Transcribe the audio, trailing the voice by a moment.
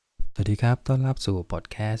สวัสดีครับต้อนรับสู่พอด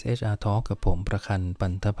แคสต์ HR Talk กับผมประคันปั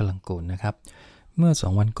นทพลังกุลนะครับเมื่อ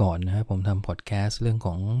2วันก่อนนะครับผมทำพอดแคสต์เรื่องข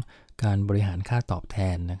องการบริหารค่าตอบแท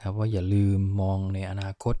นนะครับว่าอย่าลืมมองในอน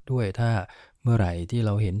าคตด้วยถ้าเมื่อไหร่ที่เร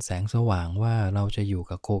าเห็นแสงสว่างว่าเราจะอยู่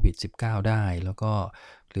กับโควิด -19 ได้แล้วก็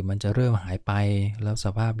หรือมันจะเริ่มหายไปแล้วส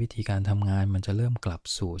ภาพวิธีการทำงานมันจะเริ่มกลับ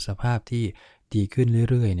สู่สภาพที่ดีขึ้น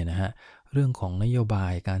เรื่อยๆเนี่ยนะฮะเรื่องของนโยบา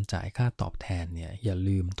ยการจ่ายค่าตอบแทนเนี่ยอย่า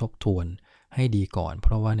ลืมทบทวนให้ดีก่อนเพ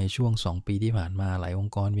ราะว่าในช่วง2ปีที่ผ่านมาหลายอง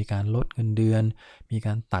ค์กรมีการลดเงินเดือนมีก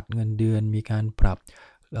ารตัดเงินเดือนมีการปรับ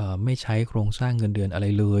ไม่ใช้โครงสร้างเงินเดือนอะไร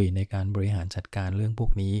เลยในการบริหารจัดการเรื่องพว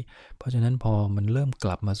กนี้เพราะฉะนั้นพอมันเริ่มก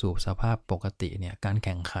ลับมาสู่สภาพปกติเนี่ยการแ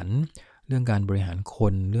ข่งขันเรื่องการบริหารค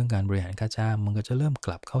นเรื่องการบริหารค่าจ้างมันก็จะเริ่มก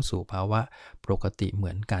ลับเข้าสู่ภาวะปกติเห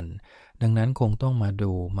มือนกันดังนั้นคงต้องมา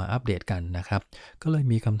ดูมาอัปเดตกันนะครับก็เลย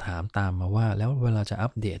มีคำถามตามมาว่าแล้วเวลาจะอั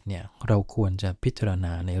ปเดตเนี่ยเราควรจะพิจารณ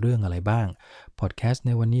าในเรื่องอะไรบ้างพอดแคสต์ใ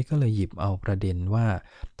นวันนี้ก็เลยหยิบเอาประเด็นว่า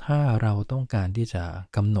ถ้าเราต้องการที่จะ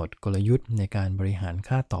กำหนดกลยุทธ์ในการบริหาร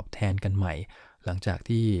ค่าตอบแทนกันใหม่หลังจาก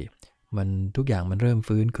ที่มันทุกอย่างมันเริ่ม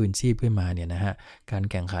ฟื้นคืนชีพขึ้นมาเนี่ยนะฮะการ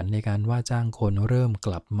แข่งขันในการว่าจ้างคนเริ่มก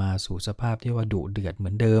ลับมาสู่สภาพที่ว่าดุเดือดเหมื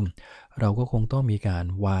อนเดิมเราก็คงต้องมีการ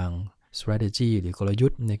วาง strategy หรือกลยุท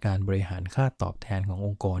ธ์ในการบริหารค่าตอบแทนของอ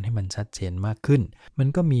งค์กรให้มันชัดเจนมากขึ้นมัน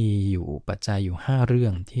ก็มีอยู่ปัจจัยอยู่5เรื่อ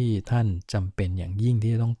งที่ท่านจำเป็นอย่างยิ่ง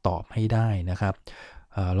ที่จะต้องตอบให้ได้นะครับ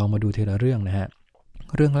ลองมาดูทีละเรื่องนะฮะ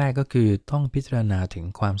เรื่องแรกก็คือต้องพิจารณาถึง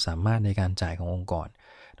ความสามารถในการจ่ายขององค์กร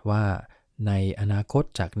ว่าในอนาคต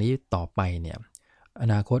จากนี้ต่อไปเนี่ยอ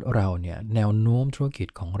นาคตเราเนี่ยแนวโน้มธุรกิจ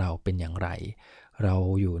ของเราเป็นอย่างไรเรา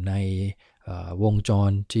อยู่ในวงจ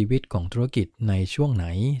รชีวิตของธุรกิจในช่วงไหน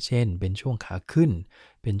เช่นเป็นช่วงขาขึ้น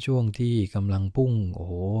เป็นช่วงที่กำลังพุ่งโอ้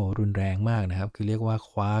โหรุนแรงมากนะครับคือเรียกว่า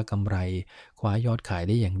คว้ากำไรคว้ายอดขายไ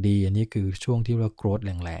ด้อย่างดีอันนี้คือช่วงที่เราโกรธแ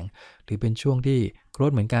รงๆหรือเป็นช่วงที่โกร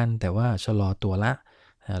ธเหมือนกันแต่ว่าชะลอตัวละ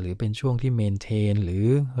หรือเป็นช่วงที่เมนเทนหรือ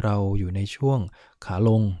เราอยู่ในช่วงขาล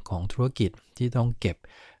งของธุรกิจที่ต้องเก็บ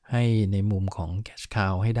ให้ในมุมของ cash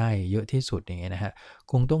cow ให้ได้เยอะที่สุดอย่างเงี้ยนะฮะ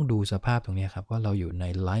คงต้องดูสภาพตรงนี้ครับว่าเราอยู่ใน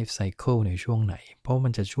life cycle ในช่วงไหนเพราะมั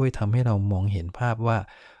นจะช่วยทำให้เรามองเห็นภาพว่า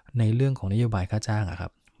ในเรื่องของนโยบายค่าจ้างอะครั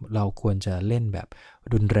บเราควรจะเล่นแบบ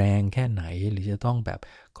รุนแรงแค่ไหนหรือจะต้องแบบ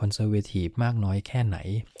conservative มากน้อยแค่ไหน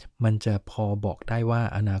มันจะพอบอกได้ว่า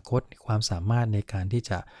อนาคตความสามารถในการที่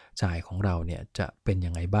จะจ่ายของเราเนี่ยจะเป็น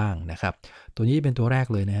ยังไงบ้างนะครับตัวนี้เป็นตัวแรก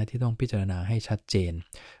เลยนะฮะที่ต้องพิจารณาให้ชัดเจน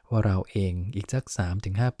ว่าเราเองอีกสัก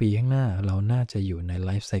 3-5 ปีข้างหน้าเราน่าจะอยู่ในไล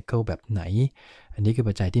ฟ์ไซเคิลแบบไหนอันนี้คือ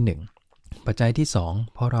ปัจจัยที่1ปัจจัยที่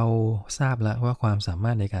2พอเราทราบแล้วว่าความสาม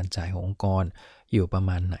ารถในการจ่ายขององค์กรอยู่ประ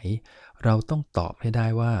มาณไหนเราต้องตอบให้ได้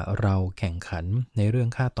ว่าเราแข่งขันในเรื่อง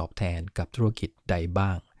ค่าตอบแทนกับธุรกิจใดบ้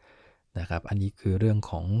างนะครับอันนี้คือเรื่อง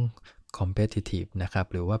ของ competitive นะครับ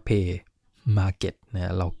หรือว่า pay market น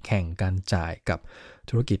ะเราแข่งการจ่ายกับ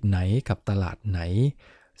ธุรกิจไหนกับตลาดไหน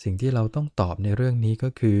สิ่งที่เราต้องตอบในเรื่องนี้ก็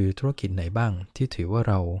คือธุรกิจไหนบ้างที่ถือว่า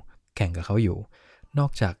เราแข่งกับเขาอยู่นอ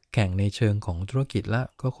กจากแข่งในเชิงของธุรกิจแล้ว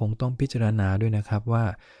ก็คงต้องพิจารณาด้วยนะครับว่า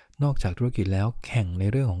นอกจากธุรกิจแล้วแข่งใน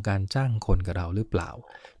เรื่องของการจ้างคนกับเราหรือเปล่า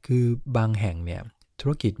คือบางแห่งเนี่ยธุ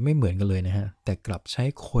รกิจไม่เหมือนกันเลยนะฮะแต่กลับใช้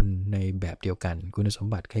คนในแบบเดียวกันคุณสม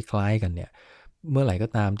บัติคล้ายๆกันเนี่ยเมื่อไหร่ก็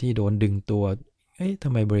ตามที่โดนดึงตัวทำ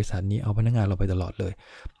ไมบริษัทนี้เอาพนักงานเราไปตลอดเลย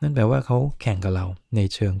นั่นแปลว่าเขาแข่งกับเราใน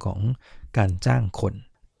เชิงของการจ้างคน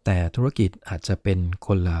แต่ธุรกิจอาจจะเป็นค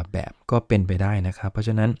นละแบบก็เป็นไปได้นะครับเพราะฉ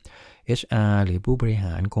ะนั้น HR หรือผู้บริห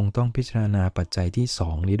ารคงต้องพิจารณาปัจจัยที่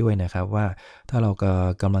2นี้ด้วยนะครับว่าถ้าเรา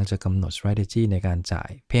กำลังจะกำหนด strategy ในการจ่าย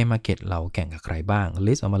pay market เราแข่งกับใครบ้าง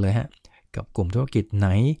list ออกมาเลยฮะกับกลุ่มธุรกิจไหน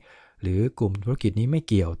หรือกลุ่มธุรกิจนี้ไม่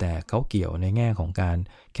เกี่ยวแต่เขาเกี่ยวในแง่ของการ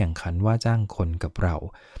แข่งขันว่าจ้างคนกับเรา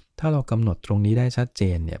ถ้าเรากำหนดตรงนี้ได้ชัดเจ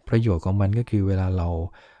นเนี่ยประโยชน์ของมันก็คือเวลาเรา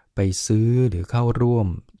ไปซื้อหรือเข้าร่วม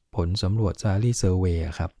ผลสำรวจ salary survey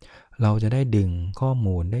ครับเราจะได้ดึงข้อ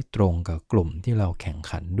มูลได้ตรงกับกลุ่มที่เราแข่ง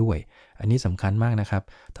ขันด้วยอันนี้สำคัญมากนะครับ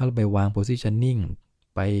ถ้าเราไปวาง positioning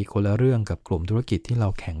ไปคนละเรื่องกับกลุ่มธุรกิจที่เรา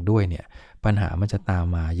แข่งด้วยเนี่ยปัญหามันจะตาม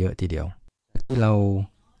มาเยอะทีเดียวที่เรา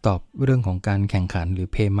ตอบเรื่องของการแข่งขันหรือ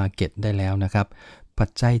pay market ได้แล้วนะครับปัจ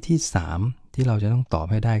จัยที่3ที่เราจะต้องตอบ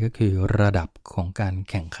ให้ได้ก็คือระดับของการ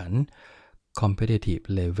แข่งขัน competitive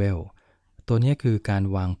level ตัวนี้คือการ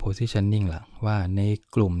วาง positioning ล่ะว่าใน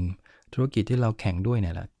กลุ่มธุรกิจที่เราแข่งด้วยเ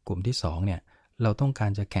นี่ยแหละกลุ่มที่2เนี่ยเราต้องกา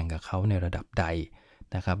รจะแข่งกับเขาในระดับใด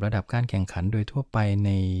นะครับระดับการแข่งขันโดยทั่วไปใ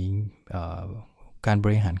นการบ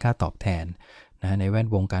ริหารค่าตอบแทนนะในแวด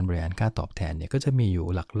วงการบริหารค่าตอบแทนเนี่ยก็จะมีอยู่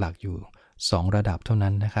หลักๆอยู่2ระดับเท่า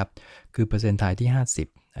นั้นนะครับคือเปอร์เซ็นต์ไทยที่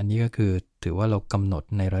50อันนี้ก็คือถือว่าเรากำหนด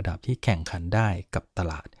ในระดับที่แข่งขันได้กับต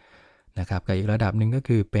ลาด นะครับกับอีกระดับหนึ่งก็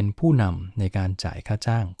คือเป็นผู้นำในการจ่ายค่า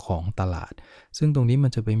จ้างของตลาดซึ่งตรงนี้มั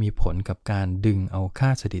นจะไปมีผลกับการดึงเอาค่า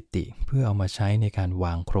สถิติเพื่อเอามาใช้ในการว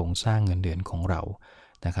างโครงสร้างเงินเดือนของเรา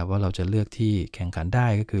นะครับว่าเราจะเลือกที่แข่งขันได้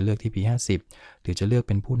ก็คือเลือกที่ P50 หรือจะเลือกเ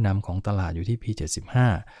ป็นผู้นำของตลาดอยู่ที่ P75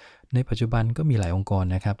 ในปัจจุบันก็มีหลายองค์กร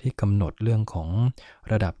นะครับที่กำหนดเรื่องของ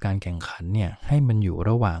ระดับการแข่งขันเนี่ยให้มันอยู่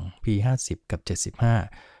ระหว่าง P50 กับ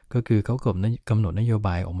75ก็คือเขากำหนดนโยบ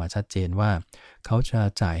ายออกมาชัดเจนว่าเขาจะ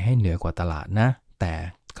จ่ายให้เหนือกว่าตลาดนะแต่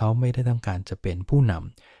เขาไม่ได้ต้องการจะเป็นผู้น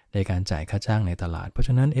ำในการจ่ายค่าจ้างในตลาดเพราะฉ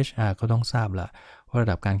ะนั้น HR ก็ต้องทราบละว่าระ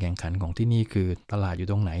ดับการแข่งขันของที่นี่คือตลาดอยู่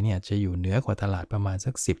ตรงไหนเนี่ยจะอยู่เหนือกว่าตลาดประมาณ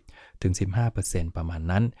สัก 10-15% ประมาณ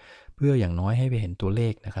นั้นเพื่ออย่างน้อยให้ไปเห็นตัวเล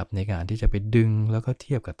ขนะครับในการที่จะไปดึงแล้วก็เ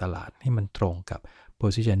ทียบกับตลาดให้มันตรงกับ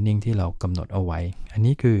positioning ที่เรากำหนดเอาไว้อัน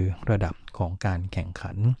นี้คือระดับของการแข่ง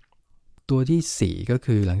ขันตัวที่4ก็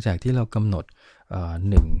คือหลังจากที่เรากำหนด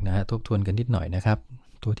1นะฮะทบทวนกันนิดหน่อยนะครับ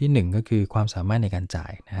ตัวที่1ก็คือความสามารถในการจ่า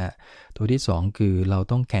ยนะฮะตัวที่2คือเรา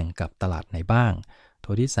ต้องแข่งกับตลาดไหนบ้าง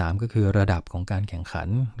ตัวที่3ก็คือระดับของการแข่งขัน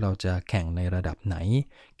เราจะแข่งในระดับไหน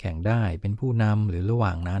แข่งได้เป็นผู้นำหรือระห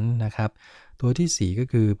ว่างนั้นนะครับตัวที่4ก็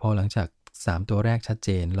คือพอหลังจาก3ตัวแรกชัดเจ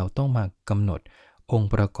นเราต้องมากำหนดอง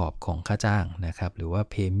ค์ประกอบของค่าจ้างนะครับหรือว่า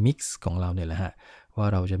pay mix ของเราเนี่ยแหละฮะว่า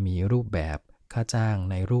เราจะมีรูปแบบค่าจ้าง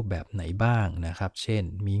ในรูปแบบไหนบ้างนะครับเช่น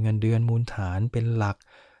มีเงินเดือนมูลฐานเป็นหลัก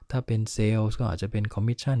ถ้าเป็นเซลล์ก็อาจจะเป็นคอม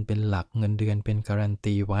มิชชั่นเป็นหลักเงินเดือนเป็นการัน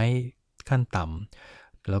ตีไว้ขั้นต่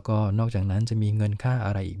ำแล้วก็นอกจากนั้นจะมีเงินค่าอ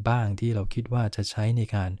ะไรอีกบ้างที่เราคิดว่าจะใช้ใน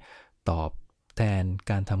การตอบแทน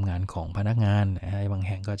การทำงานของพนักงานบางแ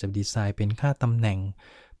ห่งก็จะดีไซน์เป็นค่าตำแหน่ง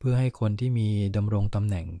เพื่อให้คนที่มีดำรงตำ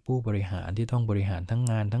แหน่งผู้บริหารที่ต้องบริหารทั้ง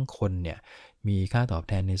งานทั้งคนเนี่ยมีค่าตอบ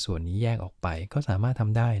แทนในส่วนนี้แยกออกไปก็สามารถท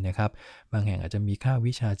ำได้นะครับบางแห่งอาจจะมีค่า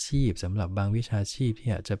วิชาชีพสำหรับบางวิชาชีพที่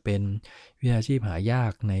อาจจะเป็นวิชาชีพหายา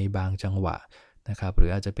กในบางจังหวะนะครับหรื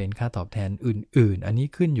ออาจจะเป็นค่าตอบแทนอื่นๆอันนี้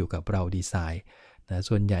ขึ้นอยู่กับเราดีไซน์นะ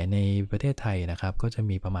ส่วนใหญ่ในประเทศไทยนะครับก็จะ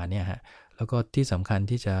มีประมาณนี้ฮะแล้วก็ที่สำคัญ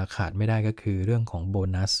ที่จะขาดไม่ได้ก็คือเรื่องของโบ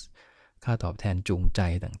นัสค่าตอบแทนจูงใจ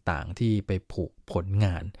ต่างๆที่ไปผูกผลง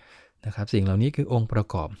านนะครับสิ่งเหล่านี้คือองค์ประ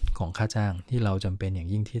กอบของค่าจ้างที่เราจำเป็นอย่าง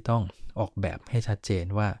ยิ่งที่ต้องออกแบบให้ชัดเจน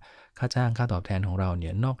ว่าค่าจ้างค่าตอบแทนของเราเนี่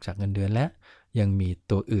ยนอกจากเงินเดือนและยังมี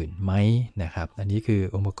ตัวอื่นไหมนะครับอันนี้คือ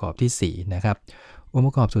องค์ประกอบที่4นะครับองค์ป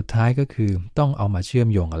ระกอบสุดท้ายก็คือต้องเอามาเชื่อม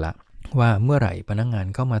โยงกันละว่าเมื่อไหร่พนักงาน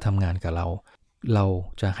เข้ามาทำงานกับเรา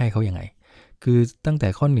จะให้เขายังไงคือตั้งแต่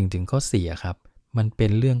ข้อ1ถึงข้อ4ครับมันเป็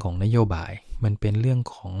นเรื่องของนโยบายมันเป็นเรื่อง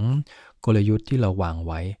ของกลยุทธ์ที่เราวาง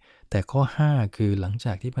ไว้แต่ข้อ5คือหลังจ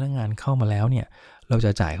ากที่พนักงานเข้ามาแล้วเนี่ยเราจ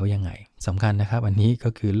ะจ่ายเขายังไงสำคัญนะครับอันนี้ก็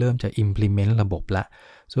คือเริ่มจะ implement ระบบละ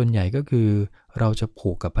ส่วนใหญ่ก็คือเราจะผู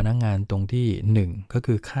กกับพนักงานตรงที่1ก็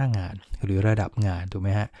คือค่างานหรือระดับงานถูกไหม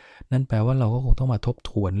ฮะนั่นแปลว่าเราก็คงต้องมาทบ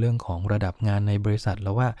ทวนเรื่องของระดับงานในบริษัทแ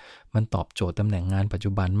ล้วว่ามันตอบโจทย์ตำแหน่งงานปัจ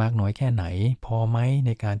จุบันมากน้อยแค่ไหนพอไหมใน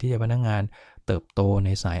การที่จะพนักงานเติบโตใน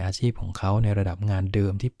สายอาชีพของเขาในระดับงานเดิ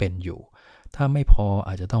มที่เป็นอยู่ถ้าไม่พออ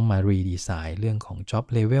าจจะต้องมารีดีไซน์เรื่องของ job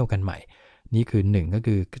level กันใหม่นี่คือ1ก็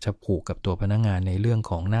คือจะผูกกับตัวพนักงานในเรื่อง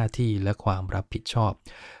ของหน้าที่และความรับผิดชอบ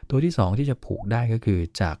ตัวที่2ที่จะผูกได้ก็คือ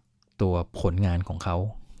จากตัวผลงานของเขา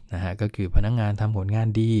นะฮะก็คือพนักงานทำผลงาน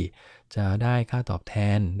ดีจะได้ค่าตอบแท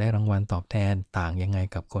นได้รางวัลตอบแทนต่างยังไง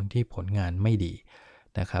กับคนที่ผลงานไม่ดี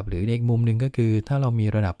นะครับหรืออีกมุมหนึ่งก็คือถ้าเรามี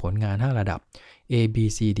ระดับผลงาน5ระดับ A B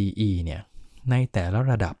C D E เนี่ยในแต่ละ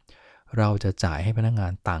ระดับเราจะจ่ายให้พนักงา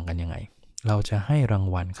นต่างกันยังไงเราจะให้ราง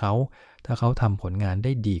วัลเขาถ้าเขาทำผลงานไ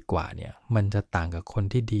ด้ดีกว่าเนี่ยมันจะต่างกับคน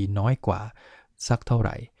ที่ดีน้อยกว่าสักเท่าไห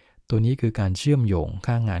ร่ตัวนี้คือการเชื่อมโยง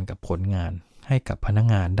ค่างานกับผลงานให้กับพนัก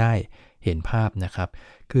งานได้เห็นภาพนะครับ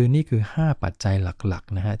คือนี่คือ5ปัจจัยหลัก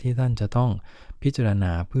ๆนะฮะที่ท่านจะต้องพิจารณ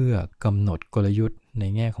าเพื่อกำหนดกลยุทธ์ใน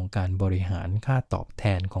แง่ของการบริหารค่าตอบแท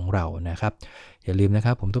นของเรานะครับอย่าลืมนะค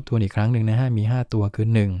รับผมทบทวนอีกครั้งหนึ่งนะฮะมี5ตัวคือ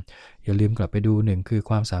1อย่าลืมกลับไปดู1คือ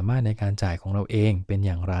ความสามารถในการจ่ายของเราเองเป็นอ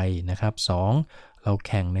ย่างไรนะครับ2เราแ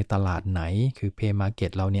ข่งในตลาดไหนคือ Pay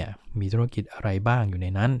Market เราเนี่ยมีธุรกิจอะไรบ้างอยู่ใน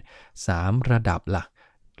นั้น3ระดับล่ะ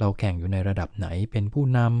เราแข่งอยู่ในระดับไหนเป็นผู้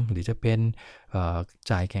นำหรือจะเป็น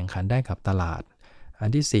จ่ายแข่งขันได้กับตลาดอัน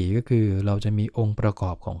ที่4ก็คือเราจะมีองค์ประก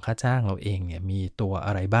อบของค่าจ้างเราเองเนี่ยมีตัวอ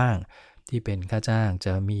ะไรบ้างที่เป็นค่าจ้างจ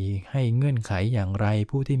ะมีให้เงื่อนไขอย่างไร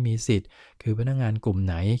ผู้ที่มีสิทธิ์คือพนักงานกลุ่มไ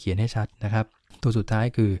หนเขียนให้ชัดนะครับตัวสุดท้าย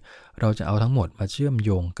คือเราจะเอาทั้งหมดมาเชื่อมโ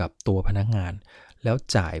ยงกับตัวพนักงานแล้ว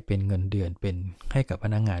จ่ายเป็นเงินเดือนเป็นให้กับพ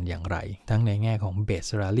นักงานอย่างไรทั้งในแง่ของ base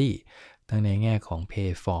salary ทั้งในแง่ของ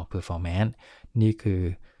pay for performance นี่คือ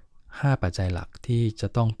5ปัจจัยหลักที่จะ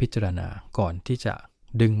ต้องพิจารณาก่อนที่จะ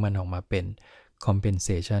ดึงมันออกมาเป็น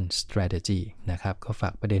compensation strategy นะครับก็ฝา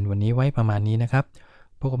กประเด็นวันนี้ไว้ประมาณนี้นะครับ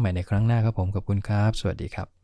พบกันใหม่ในครั้งหน้าครับผมขอบคุณครับสวัสดีครับ